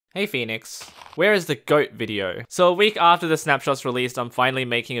Hey Phoenix, where is the goat video? So a week after the snapshot's released, I'm finally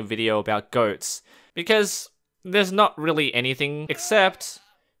making a video about goats, because there's not really anything except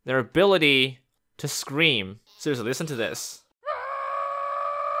their ability to scream. Seriously, listen to this.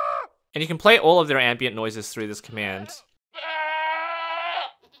 And you can play all of their ambient noises through this command.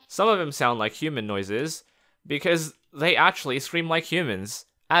 Some of them sound like human noises, because they actually scream like humans,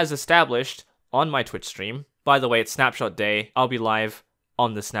 as established on my Twitch stream. By the way, it's Snapshot Day. I'll be live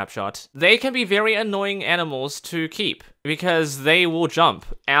on the snapshot. They can be very annoying animals to keep, because they will jump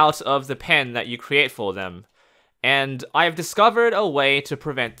out of the pen that you create for them. And I've discovered a way to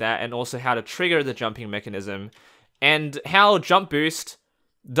prevent that, and also how to trigger the jumping mechanism, and how Jump Boost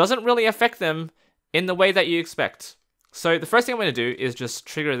doesn't really affect them in the way that you expect. So the first thing I'm going to do is just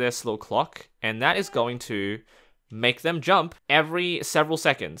trigger this little clock, and that is going to make them jump every several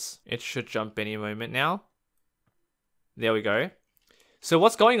seconds. It should jump any moment now. There we go. So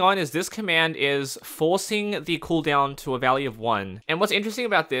what's going on is this command is forcing the cooldown to a value of 1. And what's interesting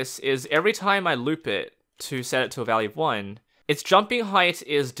about this is every time I loop it to set it to a value of 1, its jumping height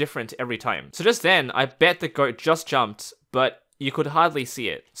is different every time. So just then, I bet the goat just jumped, but you could hardly see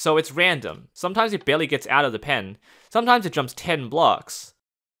it. So it's random. Sometimes it barely gets out of the pen. Sometimes it jumps 10 blocks.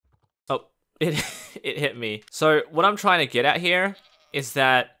 Oh, it hit me. So what I'm trying to get at here is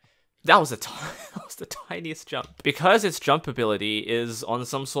that was the tiniest jump. Because its jump ability is on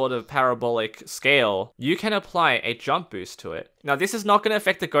some sort of parabolic scale, you can apply a jump boost to it. Now this is not going to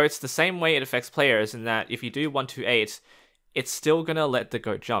affect the goats the same way it affects players, in that if you do 128, it's still going to let the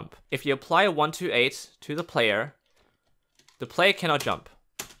goat jump. If you apply a 128 to the player cannot jump.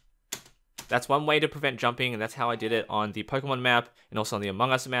 That's one way to prevent jumping, and that's how I did it on the Pokemon map and also on the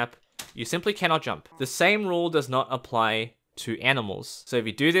Among Us map. You simply cannot jump. The same rule does not apply to animals. So if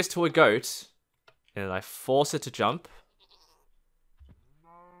you do this to a goat, and I force it to jump,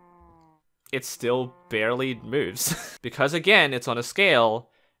 it still barely moves. Because again, it's on a scale.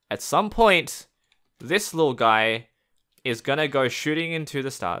 At some point, this little guy is gonna go shooting into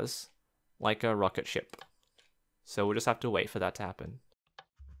the stars like a rocket ship. So we'll just have to wait for that to happen.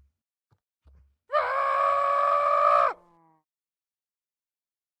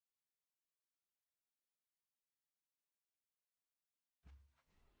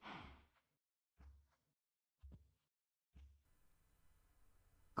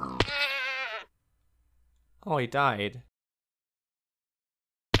 Oh, he died.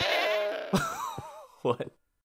 What?